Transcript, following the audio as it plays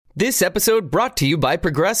This episode brought to you by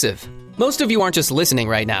Progressive. Most of you aren't just listening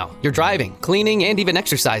right now. You're driving, cleaning, and even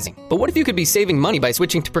exercising. But what if you could be saving money by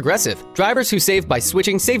switching to Progressive? Drivers who save by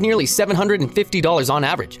switching save nearly $750 on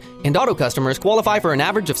average. And auto customers qualify for an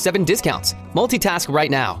average of 7 discounts. Multitask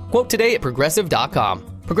right now. Quote today at Progressive.com.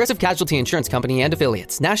 Progressive Casualty Insurance Company and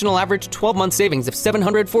Affiliates. National average 12-month savings of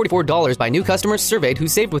 $744 by new customers surveyed who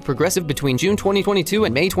saved with Progressive between June 2022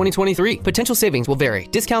 and May 2023. Potential savings will vary.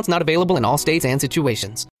 Discounts not available in all states and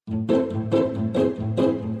situations.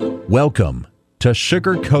 Welcome to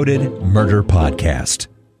Sugar Coated Murder Podcast,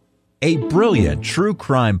 a brilliant true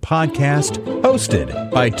crime podcast hosted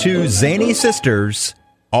by two zany sisters,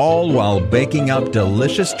 all while baking up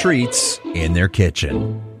delicious treats in their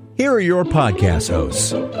kitchen. Here are your podcast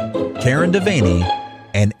hosts, Karen Devaney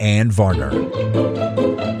and Ann Varner.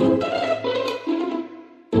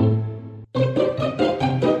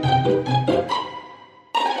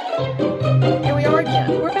 Here we are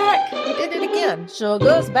again. We're back. We did it again.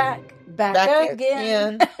 Sugar's back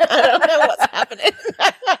again. I don't know what's happening.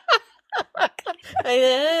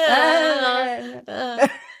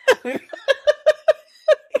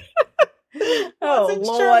 I wasn't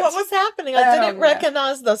sure what was happening. I didn't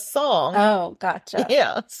recognize the song. Oh, gotcha.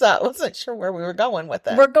 Yeah, so I wasn't sure where we were going with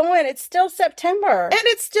it. It's still September. And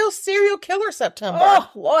it's still Serial Killer September.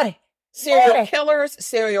 Oh, Lordy. Serial killers,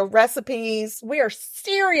 serial recipes. We are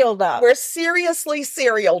serialed up. We're seriously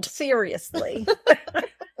serialed. Seriously.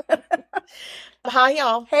 Hi,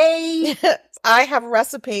 y'all. Hey. I have a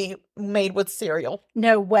recipe made with cereal.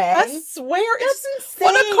 No way. I swear. That's insane.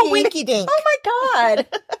 What a coinky dink. Oh, my God.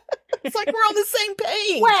 It's like we're on the same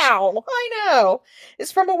page. Wow. I know.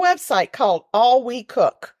 It's from a website called All We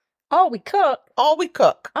Cook. All We Cook. All We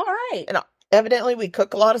Cook. All right. And evidently we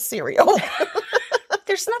cook a lot of cereal.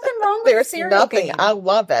 There's nothing wrong with cereal. There's nothing. I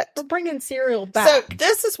love it. We're bringing cereal back. So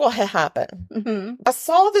this is what had happened. Mm-hmm. I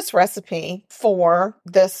saw this recipe for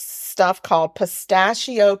this stuff called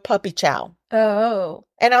pistachio puppy chow. Oh.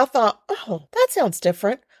 And I thought, oh, that sounds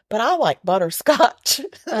different. But I like butterscotch.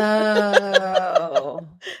 Oh.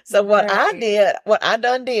 So what I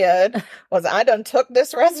done did was I done took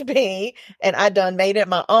this recipe and I done made it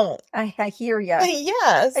my own. I hear you.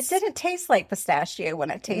 Yes. It didn't taste like pistachio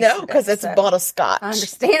when I tasted it. No, because it's butterscotch. I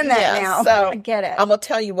understand that now. So I get it. I'm going to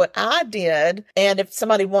tell you what I did. And if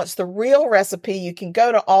somebody wants the real recipe, you can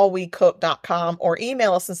go to allwecook.com or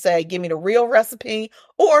email us and say, give me the real recipe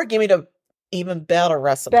or give me the even better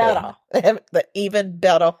recipe. The even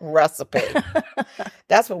better recipe.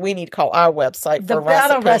 That's what we need to call our website for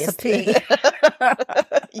recipes.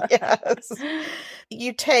 Yes.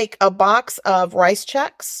 You take a box of rice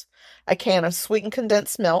checks, a can of sweetened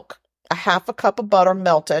condensed milk, a half a cup of butter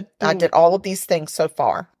melted. I did all of these things so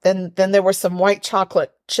far. Then there were some white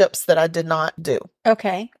chocolate chips that I did not do.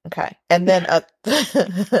 Okay. And then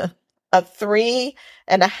a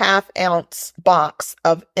 3.5 ounce box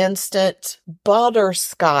of instant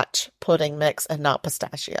butterscotch pudding mix and not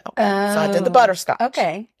pistachio. So I did the butterscotch.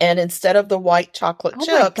 Okay. And instead of the white chocolate chips.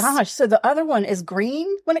 Oh my gosh. So the other one is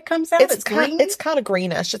green when it comes out? It's green? It's kind of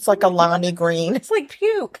greenish. It's like a limey green. It's like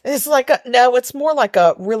puke. It's more like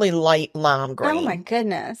a really light lime green. Oh my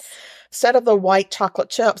goodness. Instead of the white chocolate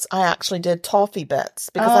chips, I actually did toffee bits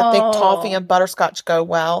because I think toffee and butterscotch go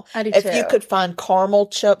well. I do if too. you could find caramel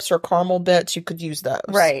chips or caramel bits, you could use those.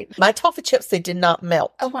 Right. My toffee chips, they did not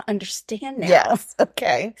melt. Oh, I understand now. Yes.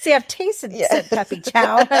 Okay. See, I've tasted said Puppy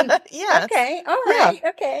Chow. Yes. Okay. All right. Yeah.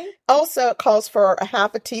 Okay. Also, it calls for a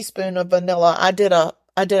half a teaspoon of vanilla. I did a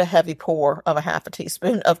heavy pour of a half a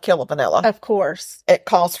teaspoon of killer vanilla. Of course. It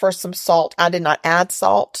calls for some salt. I did not add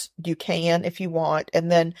salt. You can if you want.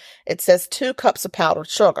 And then it says 2 cups of powdered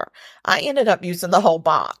sugar. I ended up using the whole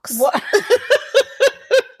box. What?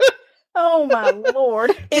 Oh my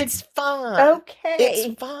Lord. It's fine. Okay.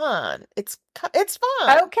 It's fine. It's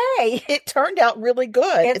fine. Okay. It turned out really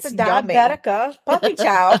good. It's a diabetica Puppy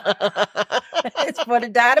Chow. It's for the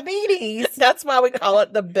diabetes. That's why we call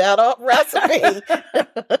it the better recipe.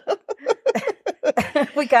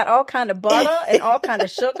 We got all kind of butter and all kind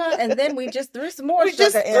of sugar, and then we just threw some more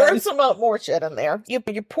sugar in. Threw some more shit in there. You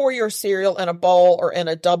pour your cereal in a bowl or in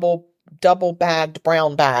a double bagged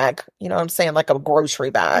brown bag. You know what I'm saying? Like a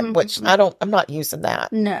grocery bag, which I'm not using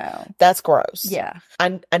that. No. That's gross. Yeah.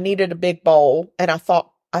 I needed a big bowl and I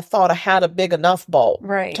thought I had a big enough bowl.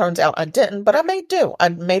 Right. Turns out I didn't, but I made do. I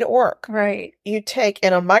made it work. Right. You take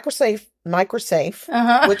in a microsafe,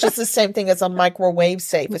 which is the same thing as a microwave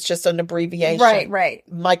safe. It's just an abbreviation. Right.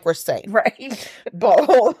 Microsafe. Right.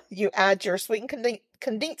 Bowl. You add your sweetened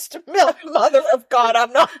condensed milk. Mother of God,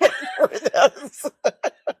 I'm not getting through this.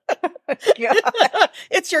 God.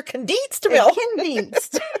 It's your condensed milk.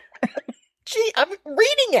 Condensed. Gee, I'm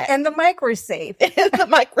reading it. And the microsafe. The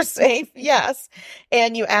microsafe, yes.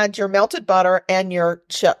 And you add your melted butter and your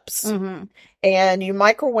chips. Mm-hmm. And you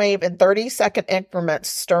microwave in 30-second increments,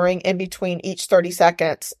 stirring in between each 30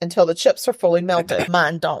 seconds until the chips are fully melted.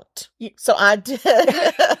 Mine don't. So I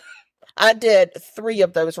did 3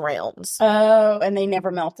 of those rounds. Oh, and they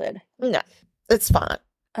never melted. No, it's fine.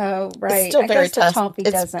 Oh, right. It's still very tasty. Toffee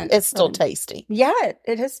doesn't. It's still tasty. Yeah,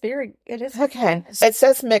 it is Okay. It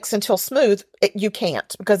says mix until smooth. You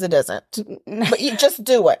can't because it isn't. But you just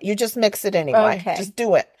do it. You just mix it anyway. Okay. Just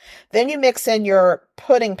do it. Then you mix in your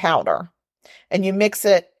pudding powder and you mix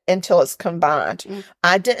it until it's combined.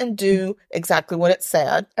 I didn't do exactly what it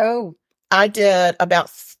said. Oh. I did about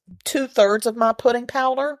 2/3 of my pudding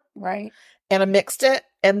powder. Right. And I mixed it.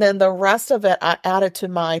 And then the rest of it, I added to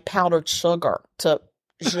my powdered sugar to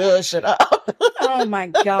zhuzh it up. Oh my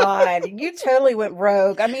God. You totally went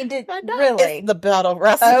rogue. I mean, really? It's the better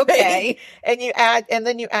recipe. Okay. And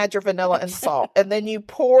then you add your vanilla and salt. And then you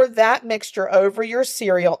pour that mixture over your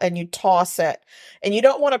cereal and you toss it. And you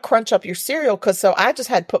don't want to crunch up your cereal so I just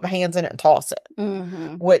had to put my hands in it and toss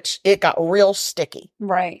it, which it got real sticky.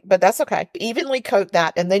 Right. But that's okay. Evenly coat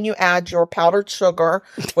that. And then you add your powdered sugar,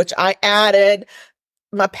 which I added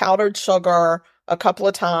my powdered sugar a couple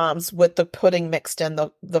of times with the pudding mixed in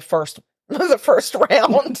the first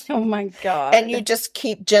round. Oh my God. And you just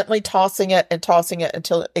keep gently tossing it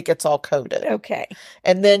until it gets all coated. Okay.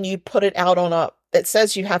 And then you put it out it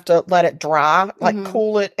says you have to let it dry, like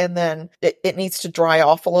cool it, and then it needs to dry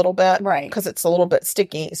off a little bit. Right. Because it's a little bit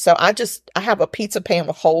sticky. So I have a pizza pan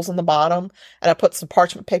with holes in the bottom, and I put some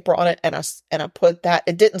parchment paper on it, and I put that.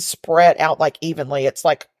 It didn't spread out like evenly. It's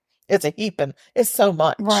like, it's a heap, and it's so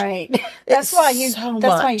much. Right. That's why you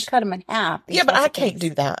cut them in half. Yeah, but I can't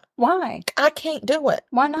do that. Why? I can't do it.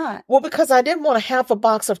 Why not? Well, because I didn't want half a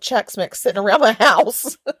box of Chex Mix sitting around my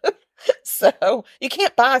house. So you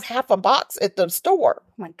can't buy half a box at the store.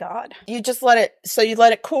 Oh my God. You just let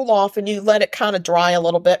it cool off, and you let it kind of dry a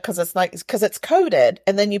little bit because it's coated,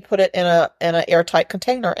 and then you put it in an airtight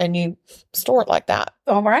container and you store it like that.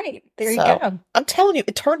 All right. There you go. I'm telling you,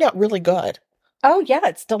 it turned out really good. Oh yeah,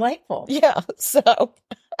 it's delightful. Yeah. So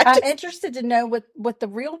I'm interested to know what the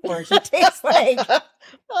real version tastes like. Oh,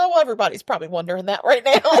 well, everybody's probably wondering that right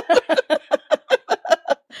now.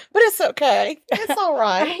 But it's okay. It's all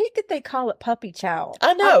right. I hate that they call it Puppy Chow.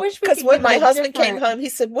 I know. Because when my husband came home, he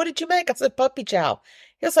said, "What did you make?" I said, "Puppy Chow."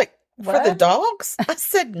 He was like, "For the dogs?" I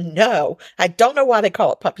said, "No. I don't know why they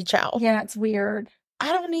call it Puppy Chow." Yeah, it's weird.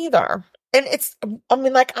 I don't either. And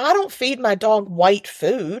I don't feed my dog white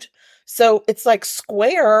food. So it's like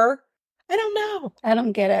square. I don't know. I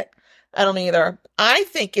don't get it. I don't either. I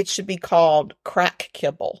think it should be called crack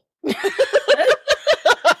kibble.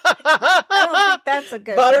 I don't think that's a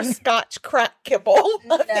good Butterscotch crack kibble.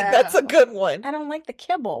 I think that's a good one. I don't like the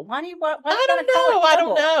kibble. Why? I don't know. I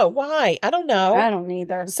don't know. Why? I don't know. I don't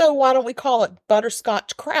either. So why don't we call it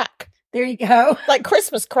butterscotch crack? There you go. Like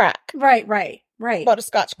Christmas crack. Right.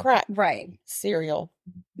 Butterscotch crack. Right. Cereal.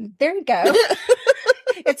 There you go.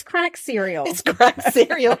 It's crack cereal. It's crack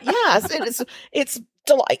cereal. Yes. It's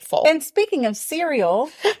delightful. And speaking of cereal,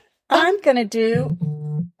 I'm going to do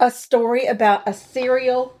a story about a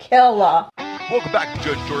serial killer. Welcome back to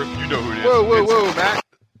Judge Jordan. You know who it is. Whoa, Matt.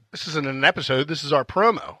 This isn't an episode. This is our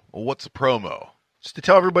promo. Well, what's a promo? Just to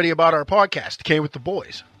tell everybody about our podcast, Decaying With The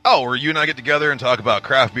Boys. Oh, where you and I get together and talk about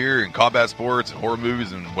craft beer and combat sports and horror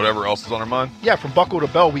movies and whatever else is on our mind? Yeah, from buckle to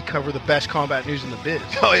bell, we cover the best combat news in the biz.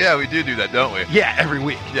 Oh, yeah, we do that, don't we? Yeah, every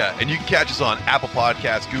week. Yeah, and you can catch us on Apple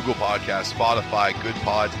Podcasts, Google Podcasts, Spotify, Good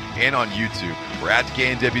Pods, and on YouTube. We're at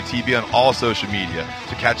Decaying WTB on all social media,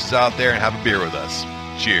 so catch us out there and have a beer with us.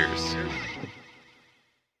 Cheers.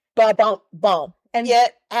 Bum. And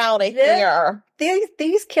get out of here.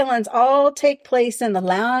 These killings all take place in the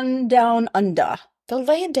land down under. The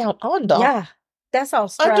land down under? Yeah, that's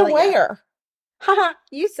Australia. Underwear. Haha,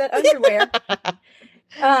 you said underwear.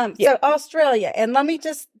 So Australia, and let me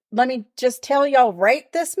just tell y'all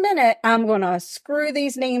right this minute, I'm gonna screw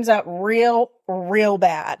these names up real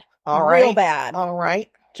bad. Real bad. All right.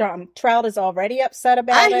 John Trout is already upset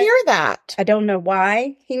about it. I hear that. I don't know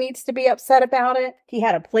why he needs to be upset about it. He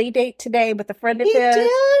had a play date today with a friend of his. He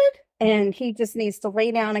did? And he just needs to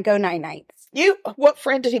lay down and go night-nights. What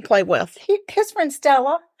friend did he play with? His friend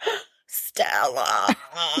Stella. Stella.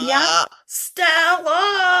 Yeah.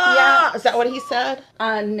 Stella. Yeah. Is that what he said?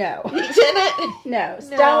 No. He didn't? No.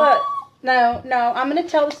 Stella. No. I'm going to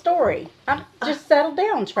tell the story. Just settle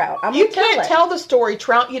down, Trout. You can't tell the story,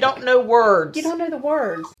 Trout. You don't know words. You don't know the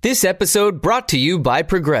words. This episode brought to you by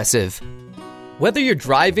Progressive. Whether you're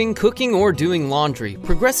driving, cooking, or doing laundry,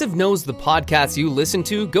 Progressive knows the podcasts you listen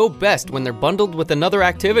to go best when they're bundled with another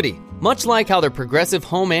activity. Much like how their Progressive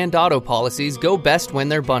home and auto policies go best when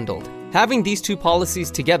they're bundled. Having these two policies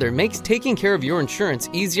together makes taking care of your insurance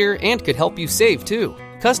easier and could help you save, too.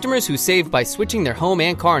 Customers who save by switching their home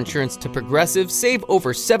and car insurance to Progressive save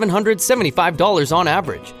over $775 on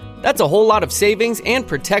average. That's a whole lot of savings and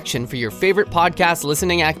protection for your favorite podcast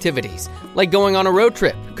listening activities, like going on a road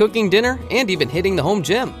trip, cooking dinner, and even hitting the home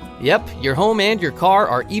gym. Yep, your home and your car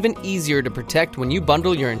are even easier to protect when you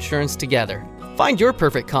bundle your insurance together. Find your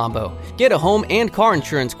perfect combo. Get a home and car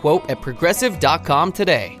insurance quote at Progressive.com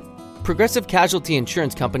today. Progressive Casualty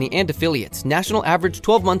Insurance Company and Affiliates. National average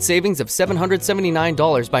 12-month savings of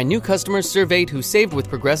 $779 by new customers surveyed who saved with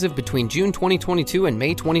Progressive between June 2022 and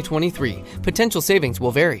May 2023. Potential savings will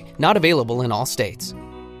vary. Not available in all states.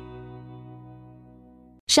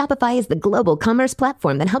 Shopify is the global commerce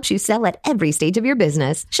platform that helps you sell at every stage of your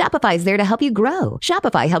business. Shopify is there to help you grow.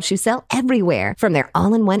 Shopify helps you sell everywhere, from their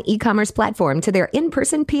all-in-one e-commerce platform to their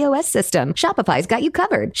in-person POS system. Shopify's got you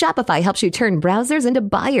covered. Shopify helps you turn browsers into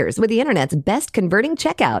buyers with the internet's best converting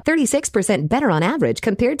checkout, 36% better on average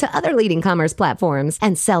compared to other leading commerce platforms,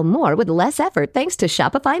 and sell more with less effort thanks to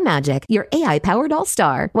Shopify Magic, your AI-powered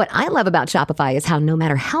all-star. What I love about Shopify is how no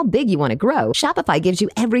matter how big you want to grow, Shopify gives you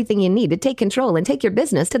everything you need to take control and take your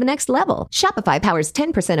business to the next level. Shopify powers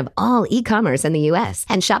 10% of all e-commerce in the U.S.,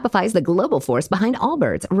 and Shopify is the global force behind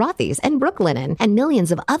Allbirds, Rothy's, and Brooklinen, and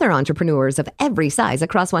millions of other entrepreneurs of every size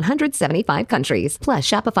across 175 countries. Plus,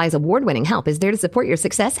 Shopify's award-winning help is there to support your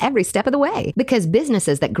success every step of the way. Because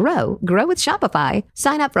businesses that grow with Shopify.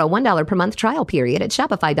 Sign up for a $1 per month trial period at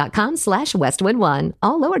shopify.com/Westwood1,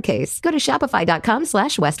 all lowercase. Go to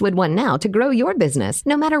shopify.com/Westwood1 now to grow your business,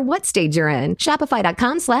 no matter what stage you're in.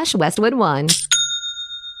 Shopify.com/Westwood1.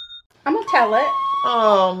 I'm going to tell it.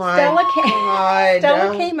 Oh, my God.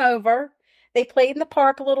 Stella came over. They played in the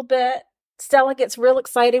park a little bit. Stella gets real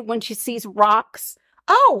excited when she sees rocks.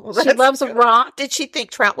 Oh, she loves a rock. Did she think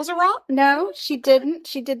trout was a rock? No, she didn't.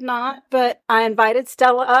 She did not. But I invited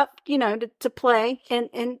Stella up, to play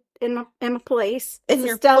in a place. In so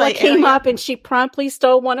your Stella play came area. up and she promptly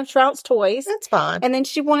stole one of Trout's toys. That's fine. And then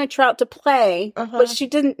she wanted Trout to play, but she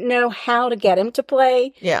didn't know how to get him to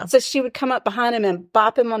play. Yeah. So she would come up behind him and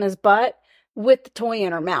bop him on his butt with the toy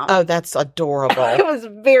in her mouth. Oh, that's adorable. It was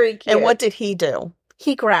very cute. And what did he do?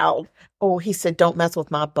 He growled. Oh, he said, "Don't mess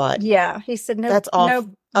with my butt." Yeah, he said, "No, that's off.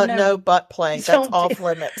 No butt play. That's off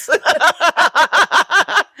limits."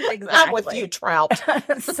 Exactly. I'm with you, Trout.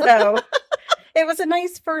 So it was a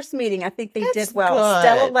nice first meeting. I think they did well. Good.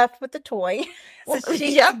 Stella left with the toy. So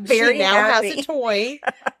she's very she now happy. has a toy.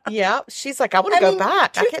 Yep. She's like, I want to go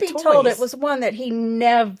back. Truth be told, it was one that he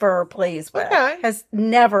never plays with. Okay. Has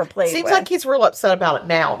never played Seems with. like he's real upset about it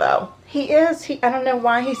now, though. He is. I don't know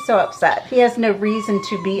why he's so upset. He has no reason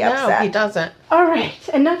to be upset. No, he doesn't. All right.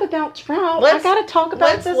 Enough about Trout. I got to talk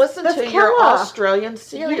about this. Let's listen to your Australian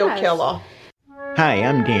serial killer. Hi,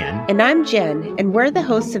 I'm Dan. And I'm Jen, and we're the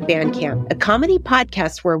hosts of Band Camp, a comedy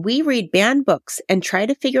podcast where we read banned books and try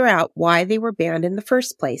to figure out why they were banned in the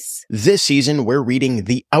first place. This season, we're reading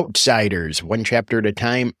The Outsiders, one chapter at a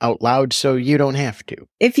time, out loud so you don't have to.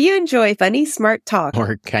 If you enjoy funny, smart talk,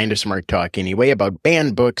 Or kind of smart talk anyway, about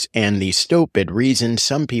banned books and the stupid reasons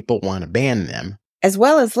some people want to ban them, as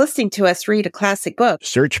well as listening to us read a classic book,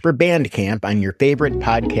 search for Bandcamp on your favorite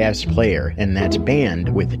podcast player, and that's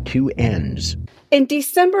band with 2 N's. In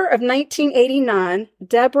December of 1989,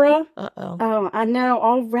 Deborah, Uh-oh. I know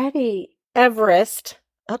already, Everest,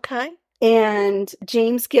 Okay. and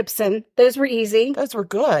James Gibson, those were easy, Those were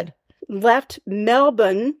good. left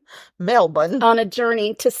Melbourne on a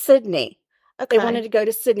journey to Sydney. Okay. They wanted to go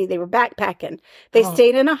to Sydney. They were backpacking. They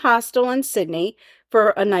stayed in a hostel in Sydney for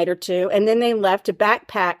a night or two, and then they left to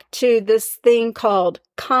backpack to this thing called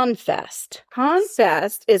Confest.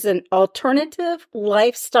 Confest is an alternative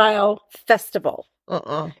lifestyle festival.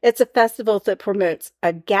 It's a festival that promotes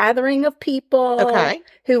a gathering of people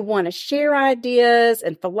who want to share ideas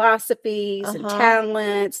and philosophies and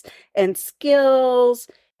talents and skills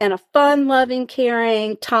and a fun-loving,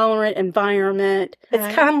 caring, tolerant environment.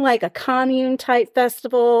 It's kind of like a commune-type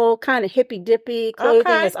festival, kind of hippy-dippy,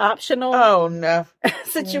 clothing is optional. Oh, no.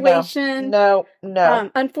 Situation. No.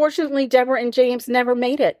 Unfortunately, Deborah and James never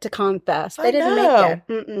made it to Confest. They didn't make it.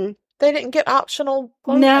 Mm-mm. They didn't get optional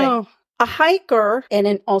clothing. No. A hiker, and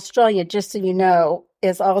in Australia, just so you know,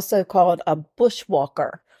 is also called a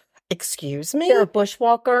bushwalker. Excuse me? They're a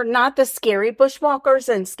bushwalker, not the scary bushwalkers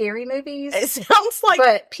in scary movies. It sounds like...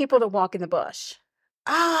 But people that walk in the bush.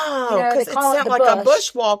 Oh, because it sounds like a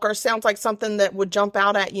bushwalker. Sounds like something that would jump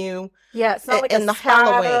out at you. Yeah, it's not like in a the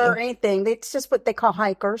spider Halloween or anything. It's just what they call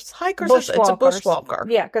hikers. Hikers, it's a bushwalker.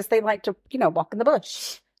 Yeah, because they like to, walk in the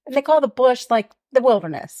bush. And they call the bush like the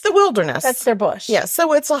wilderness. The wilderness. That's their bush. Yeah,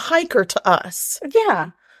 so it's a hiker to us. Yeah.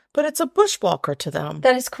 But it's a bushwalker to them.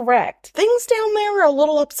 That is correct. Things down there are a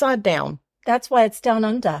little upside down. That's why it's down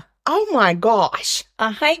under. Oh my gosh.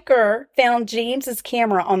 A hiker found James's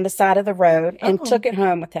camera on the side of the road and took it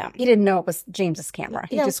home with him. He didn't know it was James's camera.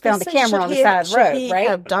 He just found the camera on the side of the road, he right?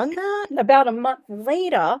 Have done that? About a month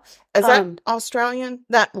later. Is that Australian?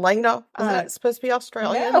 That later? Is that supposed to be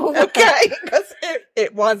Australian? No. Okay, because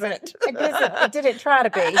it wasn't. It didn't try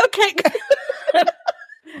to be. Okay.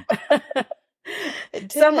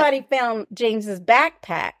 Somebody found James's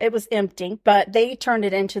backpack. It was empty, but they turned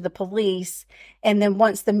it into the police. And then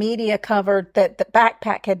once the media covered that the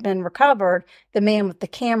backpack had been recovered, the man with the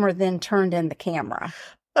camera then turned in the camera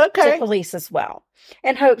to police as well.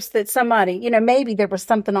 In hopes that somebody, maybe there was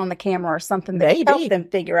something on the camera or something that helped them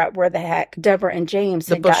figure out where the heck Deborah and James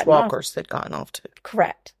had gotten off. The bushwalkers had gotten off to.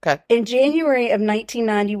 Correct. Okay. In January of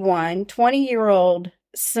 1991, 20-year-old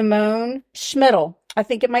Simone Schmidl, I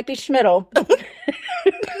think it might be Schmidl.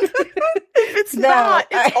 It's not.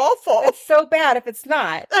 It's awful. It's so bad if it's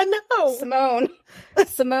not. I know.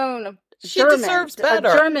 Simone. She deserves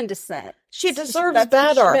better. German descent. She deserves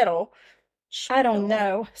better. Schmidl. I don't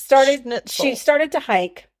know. She started to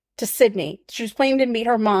hike to Sydney. She was planning to meet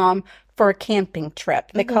her mom for a camping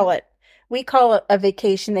trip. We call it a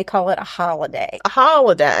vacation. They call it a holiday. A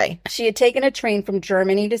holiday. She had taken a train from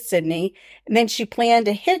Germany to Sydney, and then she planned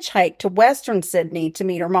to hitchhike to Western Sydney to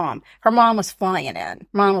meet her mom. Her mom was flying in.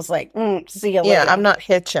 Mom was like, see you later. Yeah, I'm not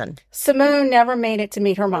hitching. Simone never made it to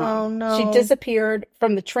meet her mom. Oh, no. She disappeared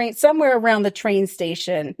from the train, somewhere around the train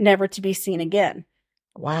station, never to be seen again.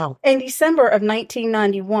 Wow. In December of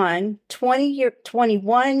 1991,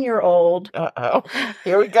 21-year-old. Uh-oh.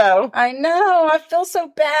 Here we go. I know. I feel so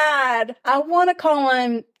bad. I want to call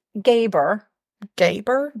him Gabor.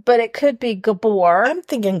 Gabor? But it could be Gabor. I'm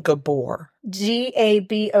thinking Gabor.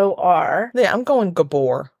 Gabor. Yeah, I'm going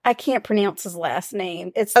Gabor. I can't pronounce his last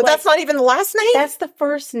name. That's not even the last name? That's the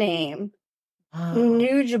first name.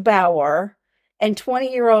 Neubauer. And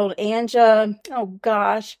 20-year-old Anja,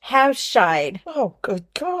 Hausscheid. Oh, good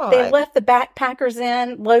God. They left the backpackers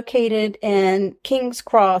inn located in King's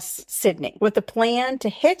Cross, Sydney, with a plan to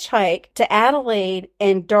hitchhike to Adelaide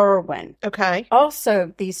and Darwin. Okay.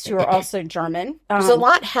 Also, these two are also German. There's a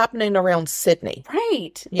lot happening around Sydney.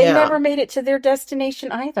 Right. Yeah. They never made it to their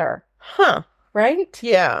destination either. Huh. Right?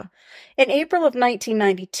 Yeah. In April of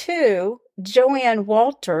 1992... Joanne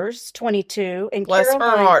Walters, 22, and bless her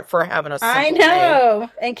heart for having a simple I know. Name.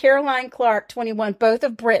 And Caroline Clark, 21, both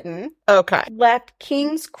of Britain. Okay. Left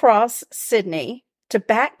King's Cross, Sydney, to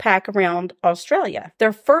backpack around Australia.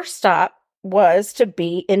 Their first stop was to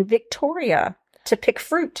be in Victoria to pick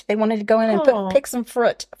fruit. They wanted to go in and pick some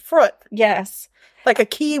fruit. Fruit? Yes. Like a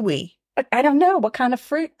kiwi. I don't know what kind of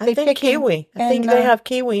fruit they pick. Kiwi. I think they have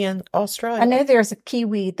kiwi in Australia. I know there's a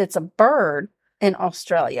kiwi that's a bird in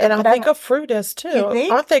Australia. And I think a fruit is too.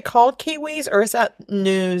 think? Aren't they called kiwis, or is that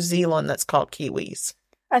New Zealand that's called kiwis?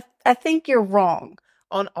 I think you're wrong.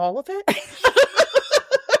 On all of it?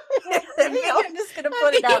 I'm just going to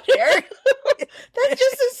put it out there. That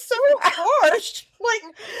just is so harsh. Like,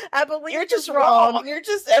 I believe you're just wrong. You're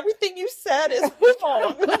just, everything you said is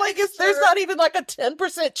wrong. Like, there's not even like a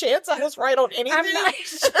 10% chance I was right on anything. I'm not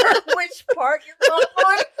sure which part you're going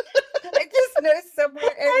on. I just know somewhere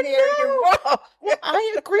in there you're wrong. Well,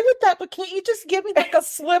 I agree with that, but can't you just give me like a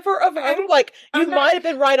sliver of every, like, you might have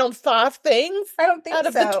been right on 5 things? I don't think out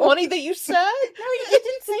of the 20 that you said? No, you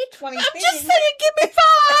didn't say 20 I'm things. just saying, give me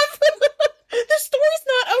 5. The story's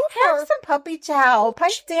not over. Have some puppy chow.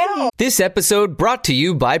 Pipe down. This episode brought to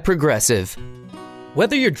you by Progressive.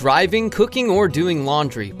 Whether you're driving, cooking, or doing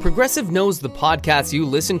laundry, Progressive knows the podcasts you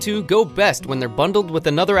listen to go best when they're bundled with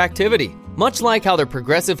another activity. Much like how their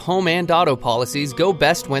Progressive home and auto policies go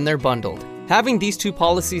best when they're bundled. Having these two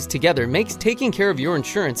policies together makes taking care of your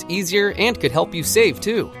insurance easier and could help you save,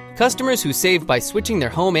 too. Customers who save by switching their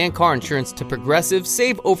home and car insurance to Progressive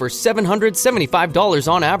save over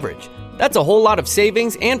 $775 on average. That's a whole lot of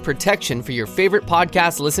savings and protection for your favorite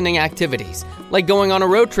podcast listening activities, like going on a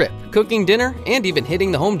road trip, cooking dinner, and even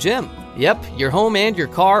hitting the home gym. Yep, your home and your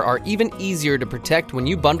car are even easier to protect when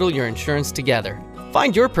you bundle your insurance together.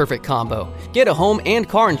 Find your perfect combo. Get a home and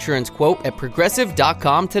car insurance quote at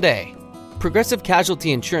Progressive.com today. Progressive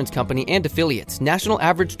Casualty Insurance Company and Affiliates. National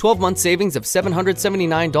average 12-month savings of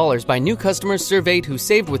 $779 by new customers surveyed who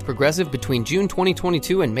saved with Progressive between June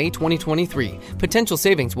 2022 and May 2023. Potential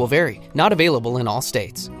savings will vary. Not available in all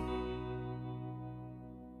states.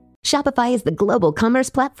 Shopify is the global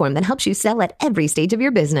commerce platform that helps you sell at every stage of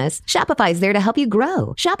your business. Shopify is there to help you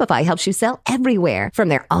grow. Shopify helps you sell everywhere, from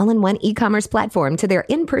their all-in-one e-commerce platform to their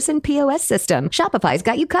in-person POS system. Shopify's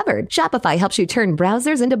got you covered. Shopify helps you turn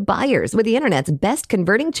browsers into buyers with the internet's best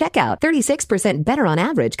converting checkout, 36% better on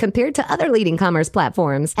average compared to other leading commerce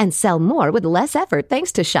platforms, and sell more with less effort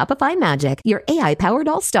thanks to Shopify Magic, your AI-powered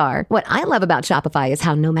all-star. What I love about Shopify is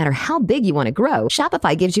how no matter how big you want to grow,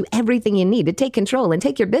 Shopify gives you everything you need to take control and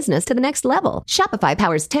take your business to the next level. Shopify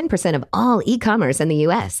powers 10% of all e-commerce in the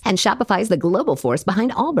U.S., and Shopify is the global force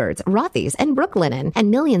behind Allbirds, Rothy's, and Brooklinen,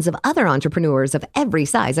 and millions of other entrepreneurs of every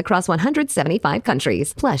size across 175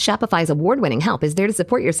 countries. Plus, Shopify's award-winning help is there to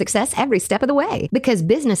support your success every step of the way. Because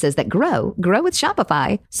businesses that grow with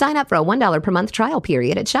Shopify. Sign up for a $1 per month trial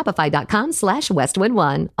period at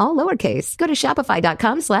shopify.com/Westwood1, all lowercase. Go to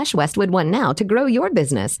shopify.com/Westwood1 now to grow your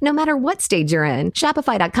business, no matter what stage you're in.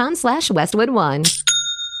 Shopify.com/Westwood1.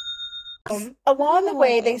 Along the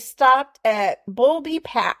way, they stopped at Bulby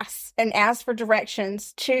Pass and asked for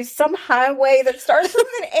directions to some highway that starts with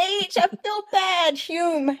an H. I feel bad.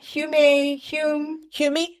 Hume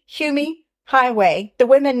Highway. The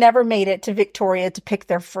women never made it to Victoria to pick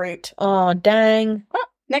their fruit. Oh, dang. Oh,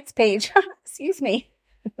 next page. Excuse me.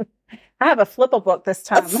 I have a flipple book this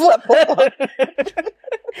time.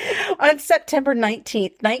 On September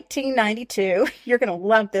 19th, 1992, you're going to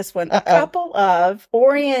love this one. A couple of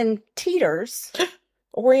orienteers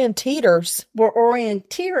were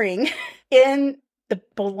orienteering in the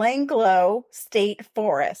Belanglo State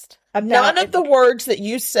Forest. None of the words that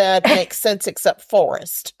you said make sense except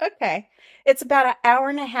forest. Okay. It's about an hour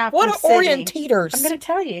and a half. What are orienteers? I'm going to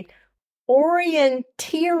tell you.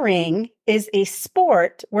 Orienteering is a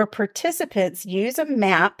sport where participants use a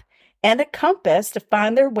map and a compass to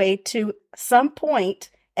find their way to some point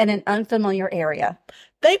in an unfamiliar area.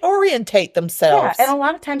 They orientate themselves. Yeah, and a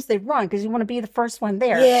lot of times they run because you want to be the first one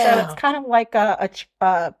there. Yeah. So it's kind of like a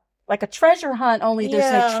treasure hunt, only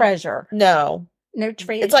there's no treasure. No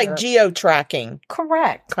treasure. It's like geo-tracking.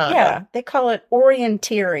 Correct. Kinda. Yeah, they call it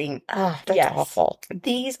orienteering. Oh, that's awful.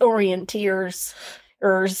 These orienteers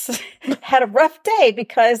had a rough day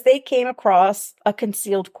because they came across a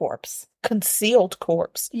concealed corpse. Concealed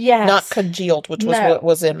corpse. Yes. Not congealed, which was what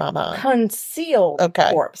was in my mind. Concealed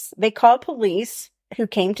corpse. They called police, who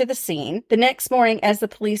came to the scene. The next morning, as the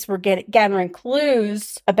police were gathering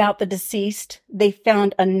clues about the deceased, they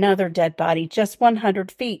found another dead body just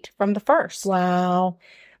 100 feet from the first. Wow.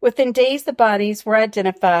 Within days, the bodies were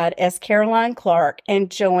identified as Caroline Clark and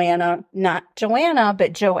Joanne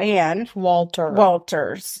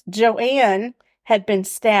Walters. Joanne had been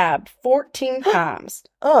stabbed 14 times.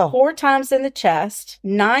 4 times in the chest,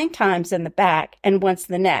 9 times in the back, and once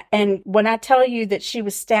in the neck. And when I tell you that she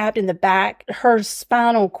was stabbed in the back, her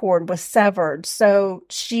spinal cord was severed, so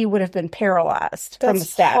she would have been paralyzed from the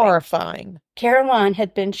stabbing. That's horrifying. Caroline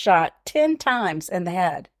had been shot 10 times in the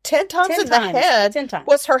head. 10 times in the head? 10 times.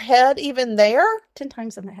 Was her head even there? 10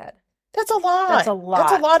 times in the head. That's a lot. That's a lot.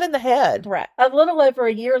 That's a lot in the head. Right. A little over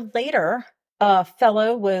a year later, a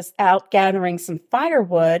fellow was out gathering some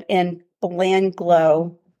firewood in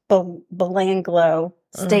Belanglo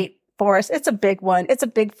State Forest. It's a big one. It's a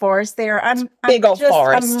big forest there. I'm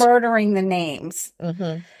murdering the names.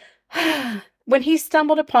 Mm-hmm. When he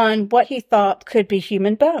stumbled upon what he thought could be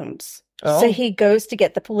human bones. So he goes to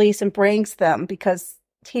get the police and brings them because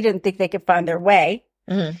he didn't think they could find their way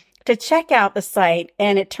to check out the site.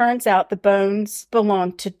 And it turns out the bones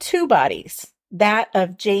belonged to 2 bodies. That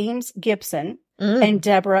of James Gibson and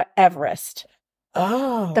Deborah Everest.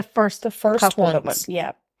 Oh, the first ones.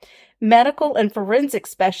 Yeah. Medical and forensic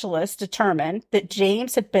specialists determined that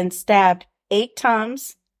James had been stabbed 8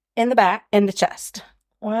 times in the back and the chest.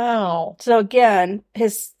 Wow. So again,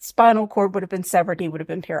 his spinal cord would have been severed. He would have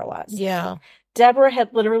been paralyzed. Yeah. Deborah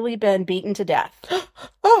had literally been beaten to death.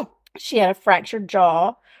 She had a fractured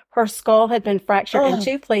jaw. Her skull had been fractured in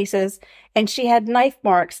 2 places, and she had knife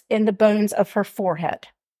marks in the bones of her forehead.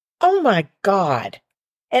 Oh, my God.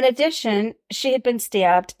 In addition, she had been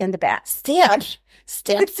stabbed in the back. Stabbed?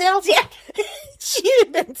 Stab cells? Yeah. She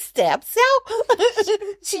had been stab cell?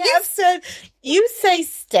 You say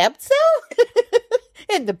stab cell?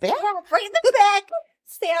 In the back? Yeah, right in the back.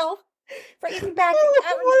 Cell. Right in the back.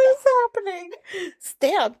 What is happening?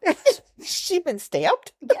 Stabbed. She been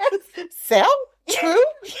stabbed? Yes. Cell? True?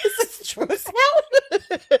 Is this true, Sal?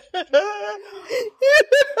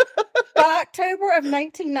 Fuck. October of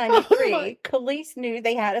 1993, police knew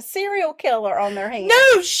they had a serial killer on their hands.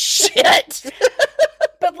 No shit.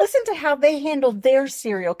 But listen to how they handled their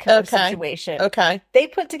serial killer situation. Okay. They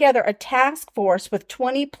put together a task force with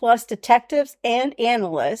 20 plus detectives and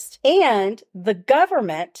analysts, and the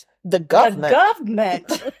government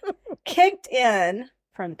kicked in,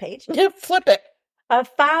 turn the page. Yeah, flip it. A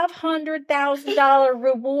 $500,000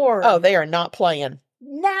 reward. Oh, they are not playing.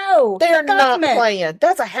 No. They're not playing.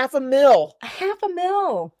 That's $500,000.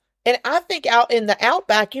 $500,000. And I think out in the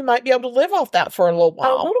outback, you might be able to live off that for a little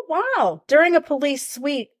while. A little while. During a police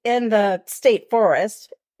sweep in the state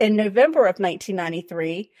forest in November of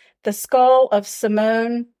 1993, the skull of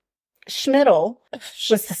Simone Schmidl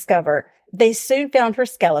was discovered. They soon found her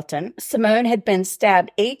skeleton. Simone had been stabbed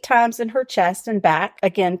 8 times in her chest and back,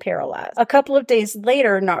 again paralyzed. A couple of days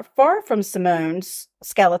later, not far from Simone's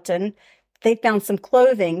skeleton, they found some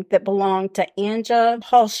clothing that belonged to Anja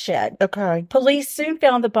Halshed. Okay. Police soon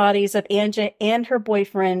found the bodies of Anja and her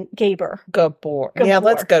boyfriend, Gaber. Gabor. Yeah,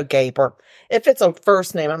 let's go Gaber. If it's a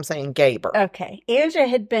first name, I'm saying Gaber. Okay. Anja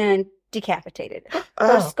had been decapitated.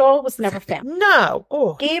 Her skull was never found. No.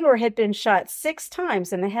 Oh. Gaber had been shot 6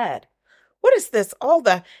 times in the head. What is this? All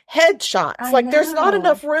the head shots. There's not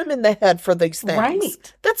enough room in the head for these things.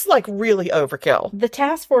 Right. That's really overkill. The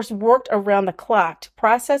task force worked around the clock to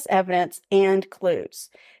process evidence and clues.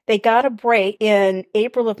 They got a break in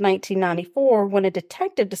April of 1994 when a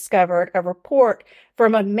detective discovered a report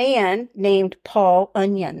from a man named Paul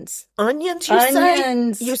Onions. Onions, you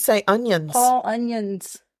say? You say onions. Paul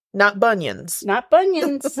Onions. Not bunions. Not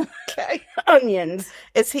bunions. Okay. Onions.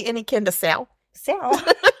 Is he any kin to Sal? Sal.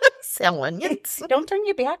 Sal onions. Don't turn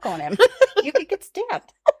your back on him. You could get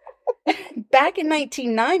stabbed. Back in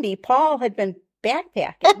 1990, Paul had been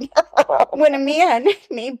backpacking when a man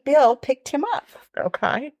named Bill picked him up.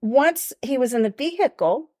 Okay. Once he was in the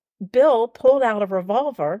vehicle, Bill pulled out a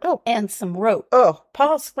revolver and some rope. Oh.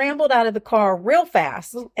 Paul scrambled out of the car real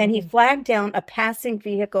fast, and he flagged down a passing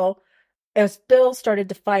vehicle as Bill started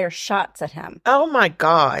to fire shots at him. Oh, my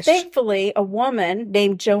gosh. Thankfully, a woman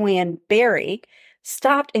named Joanne Berry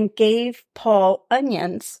stopped and gave Paul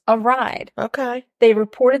Onions a ride. Okay. They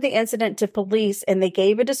reported the incident to police, and they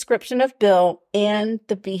gave a description of Bill and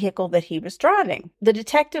the vehicle that he was driving. The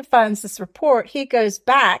detective finds this report. He goes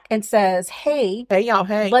back and says, hey, y'all,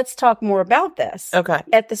 let's talk more about this. Okay.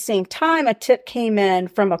 At the same time, a tip came in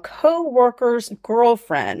from a co-worker's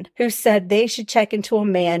girlfriend who said they should check into a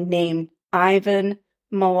man named Ivan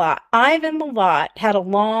Milat. Ivan Milat had a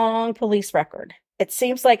long police record. It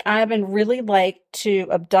seems like Ivan really liked to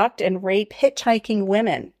abduct and rape hitchhiking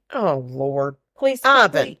women. Oh, Lord. Please.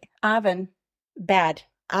 Ivan. Ivan. Bad.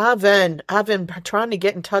 Ivan. I've been trying to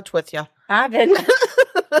get in touch with you. Ivan.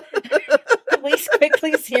 Police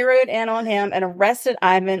quickly zeroed in on him and arrested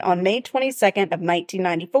Ivan on May 22nd of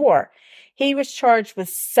 1994. He was charged with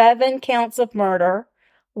 7 counts of murder,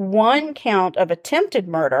 1 count of attempted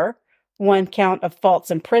murder, 1 count of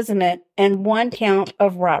false imprisonment, and 1 count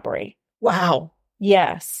of robbery. Wow.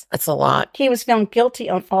 Yes. That's a lot. He was found guilty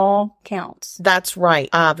on all counts. That's right,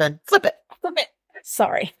 Ivan. Flip it. Flip it.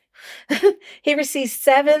 Sorry. He received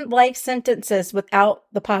 7 life sentences without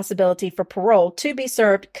the possibility for parole to be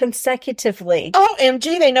served consecutively.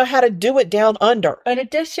 OMG, they know how to do it down under. In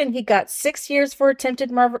addition, he got 6 years for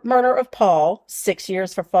attempted murder of Paul, 6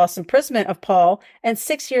 years for false imprisonment of Paul, and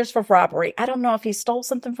 6 years for robbery. I don't know if he stole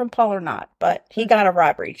something from Paul or not, but he got a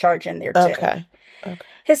robbery charge in there too. Okay.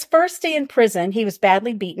 His first day in prison, he was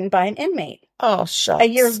badly beaten by an inmate. Oh, shucks. A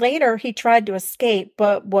year later, he tried to escape,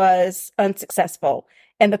 but was unsuccessful.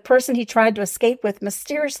 And the person he tried to escape with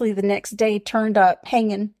mysteriously the next day turned up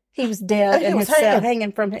hanging. He was dead in his cell,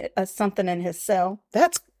 hanging from something in his cell.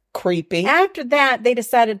 That's creepy. After that, they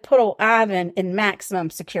decided to put old Ivan in maximum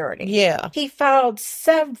security. Yeah. He filed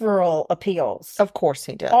several appeals. Of course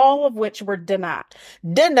he did. All of which were denied.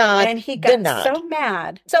 And he got so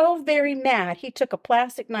mad, so very mad, he took a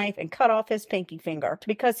plastic knife and cut off his pinky finger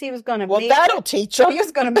because he was going to that'll teach him. He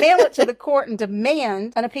was going to mail it to the court and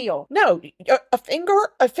demand an appeal. No,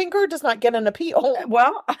 a finger does not get an appeal.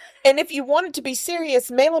 Well, and if you wanted to be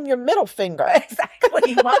serious, mail him your middle finger.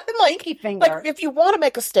 Exactly. Pinky finger. Like if you want to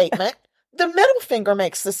make a statement, the middle finger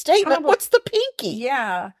makes the statement. What's the pinky?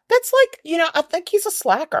 Yeah. That's I think he's a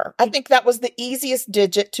slacker. I think that was the easiest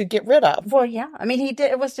digit to get rid of. Well, yeah. I mean, he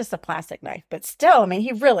did. It was just a plastic knife, but still, I mean,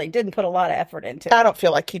 he really didn't put a lot of effort into it. I don't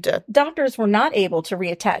feel like he did. Doctors were not able to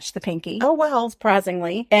reattach the pinky. Oh, well.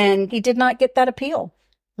 Surprisingly. And he did not get that appeal.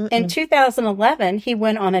 In 2011, he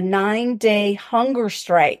went on a 9-day hunger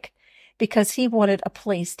strike because he wanted a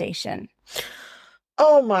PlayStation.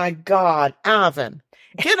 Oh, my God. Ivan.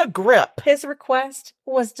 Get a grip. His request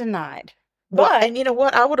was denied. But, and you know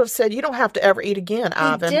what? I would have said, you don't have to ever eat again,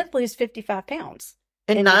 Ivan. He did lose 55 pounds.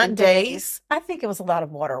 In 9 days? I think it was a lot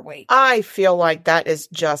of water weight. I feel like that is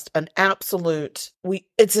just an absolute,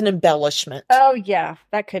 it's an embellishment. Oh, yeah.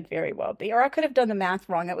 That could very well be. Or I could have done the math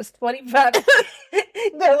wrong. It was 25.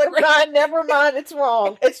 Never mind. It's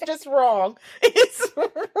wrong. It's just wrong. It's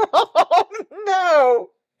wrong. No.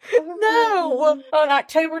 On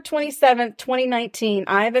October 27th, 2019,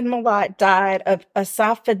 Ivan Milat died of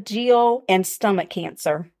esophageal and stomach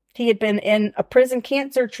cancer. He had been in a prison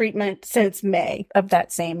cancer treatment since May of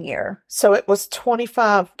that same year. So it was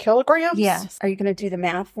 25 kilograms? Yes. Are you going to do the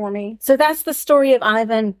math for me? So that's the story of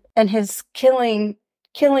Ivan and his killing.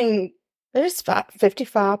 It is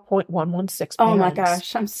 55.116 pounds. Oh my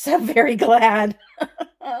gosh. I'm so very glad.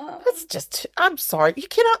 That's just, I'm sorry. You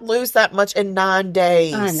cannot lose that much in 9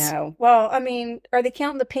 days. I know. Well, I mean, are they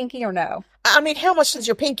counting the pinky or no? I mean, how much does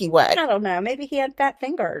your pinky weigh? I don't know. Maybe he had fat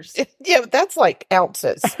fingers. Yeah, but that's like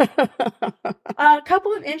ounces. A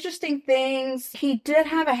couple of interesting things. He did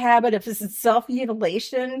have a habit of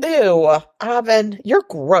self-mutilation. Ew, Ivan, you're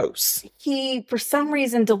gross. He, for some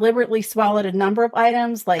reason, deliberately swallowed a number of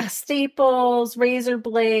items like staples, razor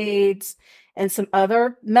blades, and some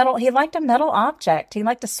other metal. He liked a metal object. He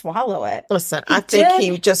liked to swallow it. Listen, I think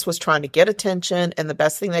he just was trying to get attention, and the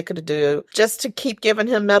best thing they could do just to keep giving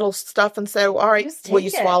him metal stuff and say, all right, will you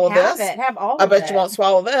swallow this? Have all I of bet it. you won't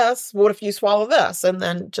swallow this. What if you swallow this? And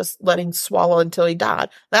then just let him swallow until he died.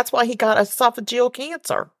 That's why he got esophageal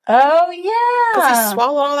cancer. Oh, yeah. Because he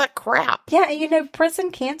swallowed all that crap. Yeah, you know,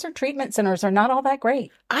 prison cancer treatment centers are not all that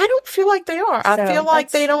great. I don't feel like they are. I feel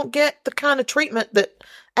like they don't get the kind of treatment that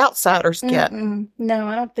outsiders get. No,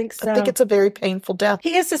 I don't think so. I think it's a very painful death.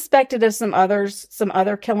 He is suspected of some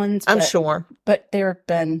other killings. I'm sure. But there have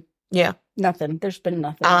been nothing. There's been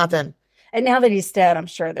nothing. Ivan. And now that he's dead, I'm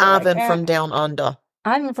sure they're Ivan from down under.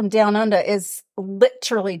 Ivan from down under is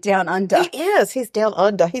literally down under. He is. He's down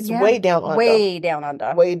under. He's way down under. Way down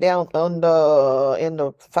under. Way down under in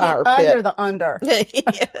the fire pit. Under the under. He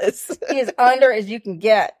is. He is under as you can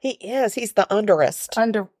get. He is. He's the underest.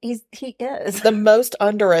 He is. The most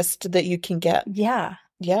underest that you can get. Yeah.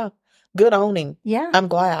 Yeah. Good owning. Yeah. I'm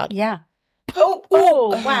glad. Yeah. Oh,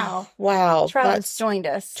 wow. Wow. Trout has joined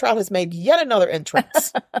us. Trout has made yet another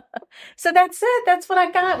entrance. So that's it. That's what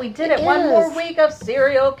I got. We did it. One more week of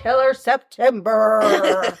Serial Killer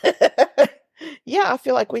September. Yeah, I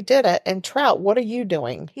feel like we did it. And Trout, what are you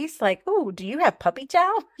doing? He's like, oh, do you have Puppy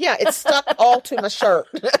Chow? Yeah, it's stuck all to my shirt.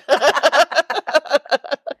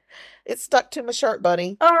 It's stuck to my shirt,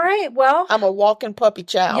 buddy. All right, well. I'm a walking Puppy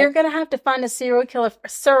Chow. You're going to have to find a serial killer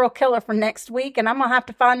for next week, and I'm going to have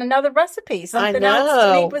to find another recipe. Something else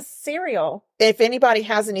to make with cereal. If anybody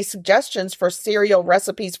has any suggestions for cereal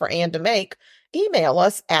recipes for Ann to make, email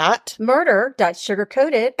us at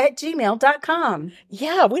murder.sugarcoated@gmail.com.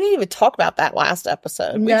 Yeah, we didn't even talk about that last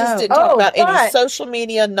episode. No. We just didn't talk about any social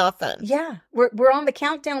media, nothing. Yeah, we're on the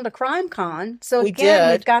countdown to Crime Con. So we've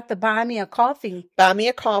got the Buy Me a Coffee. Buy Me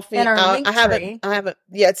a Coffee. In our link tree. I haven't.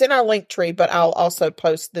 Yeah, it's in our link tree, but I'll also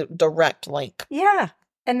post the direct link. Yeah.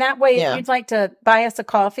 And that way, if you'd like to buy us a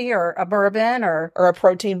coffee or a bourbon or a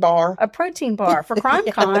protein bar. A protein bar for Crime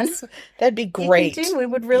Con. That'd be great. We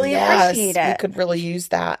would really appreciate it. We could really use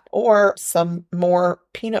that. Or some more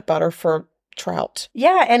peanut butter for Trout.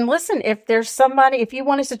 Yeah, and listen, if there's somebody, if you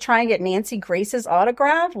want us to try and get Nancy Grace's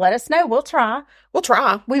autograph, let us know. We'll try. We'll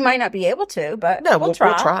try. We might not be able to, but we'll try.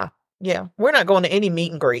 We'll try. Yeah. We're not going to any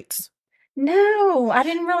meet and greets. No, I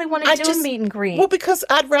didn't really want to do a meet and greet. Well, because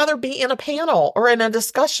I'd rather be in a panel or in a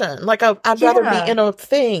discussion. Like I'd rather be in a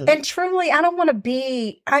thing. And truly, I don't want to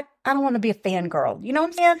be. I don't want to be a fangirl. You know what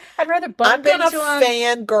I'm saying? I'd rather bump into him. I'm not a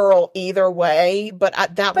fangirl either way, but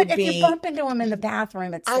that would be. But if you bump into him in the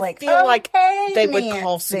bathroom, it's I feel like they would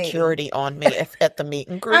call Nancy. Security on me at the meet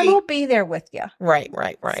and greet. I will be there with you. Right.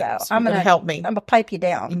 So I'm gonna help me. I'm gonna pipe you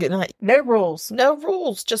down. No rules. No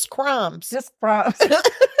rules. Just crimes. Just crimes.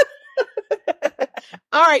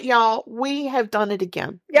 All right, y'all. We have done it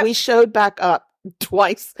again. Yep. We showed back up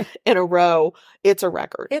twice in a row. It's a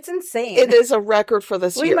record. It's insane. It is a record for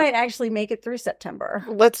this year. We might actually make it through September.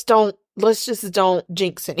 Let's just don't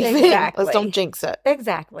jinx anything. Exactly. Let's don't jinx it.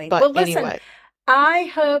 Exactly. But well, listen, anyway.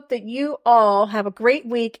 I hope that you all have a great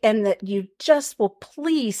week and that you just will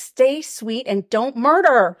please stay sweet and don't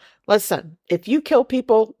murder. Listen, if you kill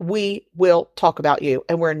people, we will talk about you.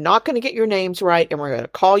 And we're not going to get your names right. And we're going to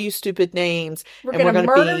call you stupid names. We're going to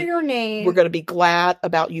murder your name. We're going to be glad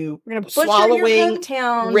about you swallowing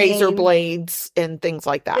razor blades and things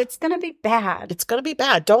like that. It's going to be bad. It's going to be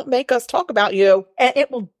bad. Don't make us talk about you. And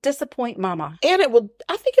it will disappoint mama. And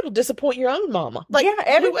I think it'll disappoint your own mama. Like, yeah,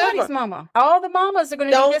 everybody's mama. All the mamas are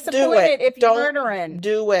going to be disappointed if you're murdering.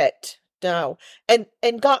 Do it. No. And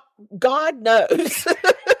God knows.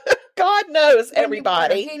 God knows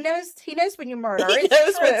everybody. He knows when you murder. He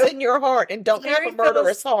knows what's in your heart, and don't have a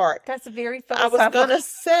murderous heart. That's very philosophical. I was going to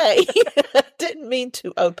say, didn't mean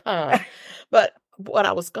to opine, but what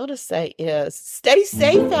I was going to say is stay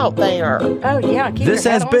safe out there. Oh, yeah. This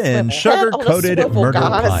has been Sugar Coated Murder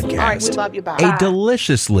Podcast. All right, we love you. Bye. A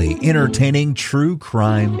deliciously entertaining true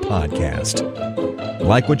crime podcast.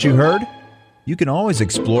 Like what you heard? You can always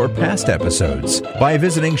explore past episodes by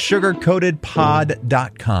visiting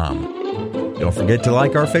sugarcoatedpod.com. Don't forget to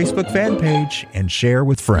like our Facebook fan page and share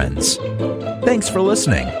with friends. Thanks for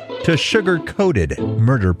listening to Sugar Coated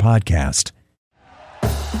Murder Podcast.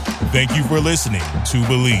 Thank you for listening to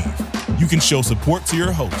Believe. You can show support to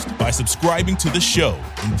your host by subscribing to the show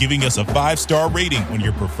and giving us a 5-star rating on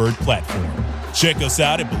your preferred platform. Check us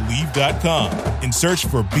out at Believe.com and search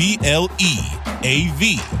for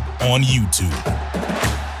BLEAV on YouTube.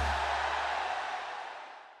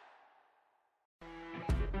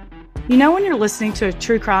 You know when you're listening to a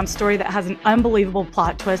true crime story that has an unbelievable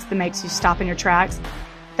plot twist that makes you stop in your tracks?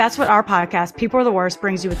 That's what our podcast, People Are the Worst,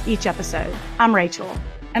 brings you with each episode. I'm Rachel.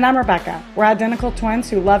 And I'm Rebecca. We're identical twins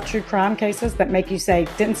who love true crime cases that make you say,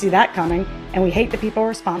 didn't see that coming, and we hate the people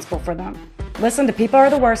responsible for them. Listen to People Are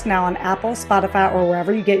the Worst now on Apple, Spotify, or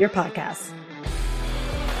wherever you get your podcasts.